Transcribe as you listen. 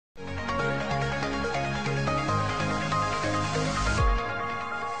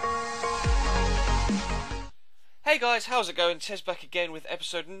Hey guys, how's it going? Tez back again with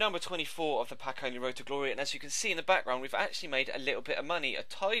episode number 24 of the Pack Only Road to Glory, and as you can see in the background, we've actually made a little bit of money, a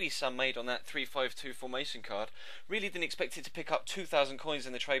tidy sum made on that 352 formation card. Really didn't expect it to pick up 2,000 coins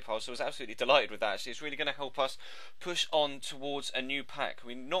in the trade pile, so I was absolutely delighted with that. Actually, it's really going to help us push on towards a new pack.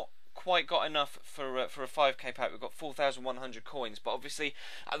 We're not quite got enough for a 5k pack. We've got 4,100 coins, but obviously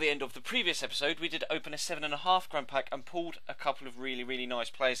at the end of the previous episode we did open a 7.5 grand pack and pulled a couple of really nice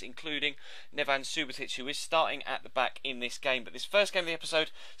players, including Nevan Subotic, who is starting at the back in this game. But this first game of the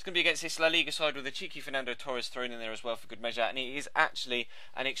episode is going to be against this La Liga side with a cheeky Fernando Torres thrown in there as well for good measure, and he is actually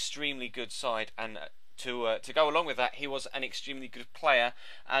an extremely good side. And to go along with that, he was an extremely good player,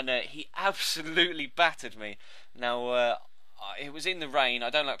 and he absolutely battered me. Now it was in the rain.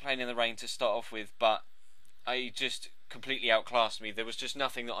 I don't like playing in the rain to start off with, but he just completely outclassed me. There was just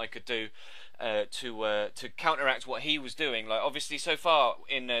nothing that I could do to counteract what he was doing. Like, obviously, so far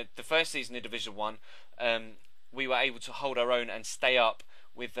in the first season of Division 1, we were able to hold our own and stay up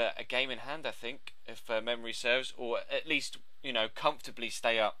with a game in hand, I think, if memory serves, or at least, you know, comfortably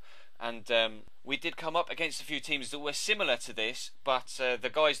stay up. And we did come up against a few teams that were similar to this, but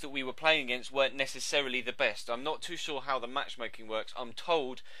the guys that we were playing against weren't necessarily the best. I'm not too sure how the matchmaking works. I'm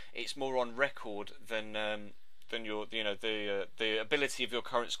told it's more on record than your, you know, the ability of your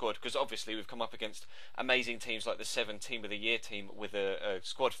current squad, because obviously we've come up against amazing teams like the 7 Team of the Year team with a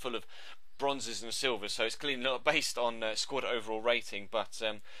squad full of bronzes and silvers, so it's clearly not based on squad overall rating. But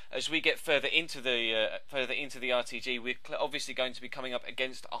as we get further into the RTG, we're obviously going to be coming up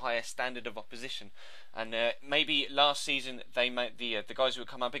against a higher standard of opposition. And maybe last season the guys who would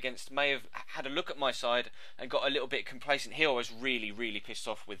come up against may have had a look at my side and got a little bit complacent. Here I was really pissed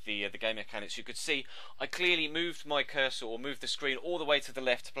off with the game mechanics. You could see I clearly moved my cursor, or moved the screen all the way to the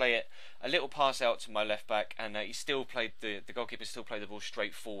left to play it, a little pass out to my left back, and he still played the goalkeeper still played the ball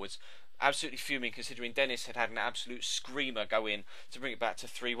straight forwards. Absolutely fuming, considering Dennis had an absolute screamer go in to bring it back to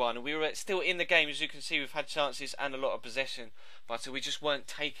 3-1. And we were still in the game. As you can see, we've had chances and a lot of possession, but we just weren't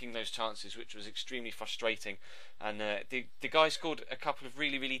taking those chances, which was extremely frustrating. And the guy scored a couple of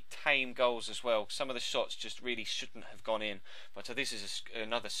really tame goals as well. Some of the shots just really shouldn't have gone in. But this is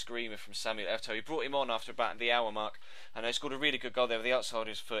another screamer from Samuel Eto'o. He brought him on after about the hour mark, and he scored a really good goal there with the outside of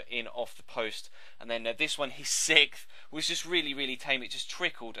his foot in off the post. And then this one, his 6th, was just really tame. It just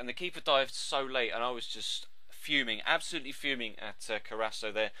trickled, and the keeper dived so late, and I was just fuming, absolutely fuming at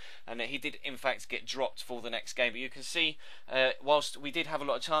Carrasco there. And he did in fact get dropped for the next game. But you can see, whilst we did have a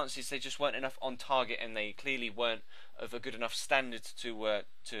lot of chances, they just weren't enough on target, and they clearly weren't of a good enough standard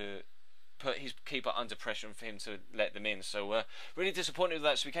to put his keeper under pressure and for him to let them in. So really disappointed with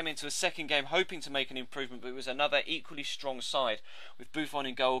that. So we came into a second game hoping to make an improvement, but it was another equally strong side with Buffon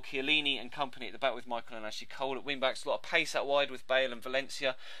in goal, Chiellini and company at the back with Michael and Ashley Cole at wing backs. A lot of pace out wide with Bale and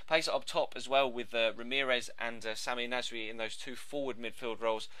Valencia, pace up top as well with Ramirez and Sami Nasri in those 2 forward midfield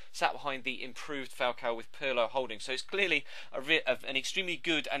roles, sat behind the improved Falcao with Pirlo holding. So it's clearly an extremely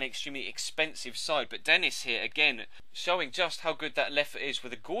good and extremely expensive side. But Dennis here again showing just how good that left foot is,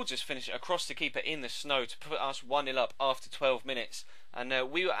 with a gorgeous finish across the keeper in the snow to put us 1-0 up after 12 minutes. And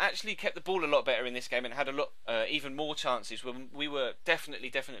we were actually kept the ball a lot better in this game and had a lot even more chances. We were definitely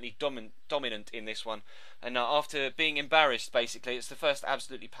dominant in this one. And after being embarrassed, basically, it's the first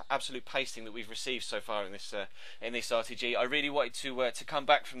absolute pasting that we've received so far in this RTG. I really wanted to come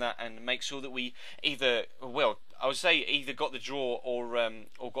back from that and make sure that we either, well, I would say either got the draw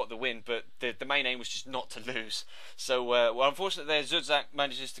or got the win, but the main aim was just not to lose. So, well, unfortunately there, Zudzak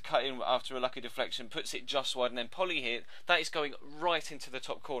manages to cut in after a lucky deflection, puts it just wide, and then Polly here, that is going right into the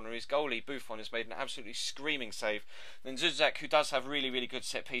top corner. His goalie, Buffon, has made an absolutely screaming save. Then Zudzak, who does have really good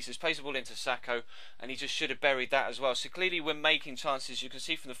set pieces, plays the ball into Sacco, and he just should have buried that as well. So clearly we're making chances. You can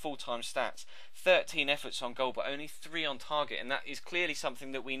see from the full-time stats, 13 efforts on goal, but only 3 on target, and that is clearly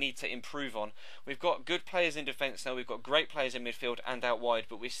something that we need to improve on. We've got good players in defence now, we've got great players in midfield and out wide,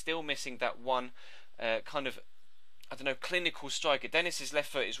 but we're still missing that one kind of, I don't know, clinical striker. Dennis's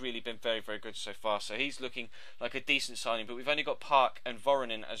left foot has really been very good so far, so he's looking like a decent signing. But we've only got Park and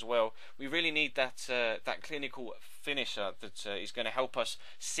Voronin as well. We really need that clinical finisher that is going to help us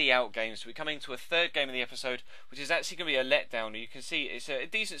see out games. We're coming to a third game of the episode, which is actually going to be a letdown. You can see it's a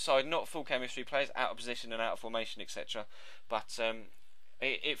decent side, not full chemistry, players out of position and out of formation, etc. But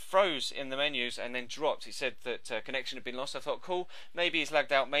it froze in the menus and then dropped. It said that connection had been lost. I thought, cool, maybe it's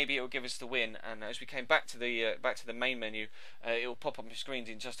lagged out, maybe it will give us the win. And as we came back to the main menu, it will pop up on the screens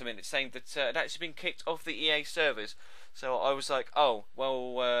in just a minute saying that it had actually been kicked off the EA servers. So I was like, oh,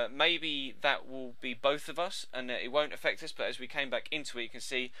 well, maybe that will be both of us and it won't affect us. But as we came back into it, you can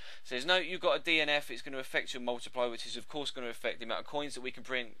see it says, no, you've got a DNF. It's going to affect your multiplier, which is, of course, going to affect the amount of coins that we can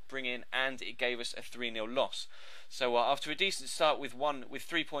bring in. And it gave us a 3-0 loss. So after a decent start with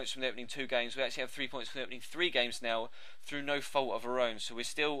 3 points from the opening 2 games, we actually have 3 points from the opening 3 games now through no fault of our own. So we're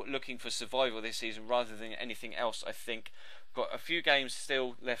still looking for survival this season rather than anything else, I think. Got a few games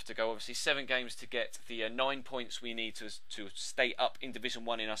still left to go. Obviously, 7 games to get the 9 points we need to stay up in Division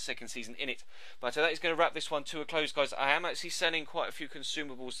 1 in our second season in it. But that is going to wrap this one to a close, guys. I am actually selling quite a few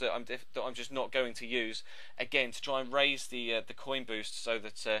consumables that I'm just not going to use, again, to try and raise the coin boost so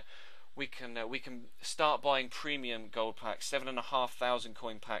that we can start buying premium gold packs, 7,500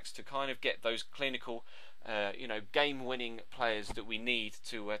 coin packs, to kind of get those clinical, game-winning players that we need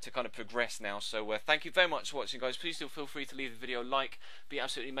to kind of progress now. So thank you very much for watching, guys. Please still feel free to leave the video a like. Be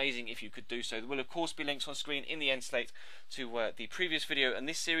absolutely amazing if you could do so. There will of course be links on screen in the end slate to the previous video and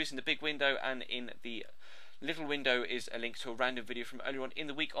this series in the big window, and in the little window is a link to a random video from earlier on in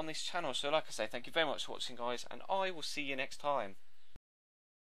the week on this channel. So like I say, thank you very much for watching, guys, and I will see you next time.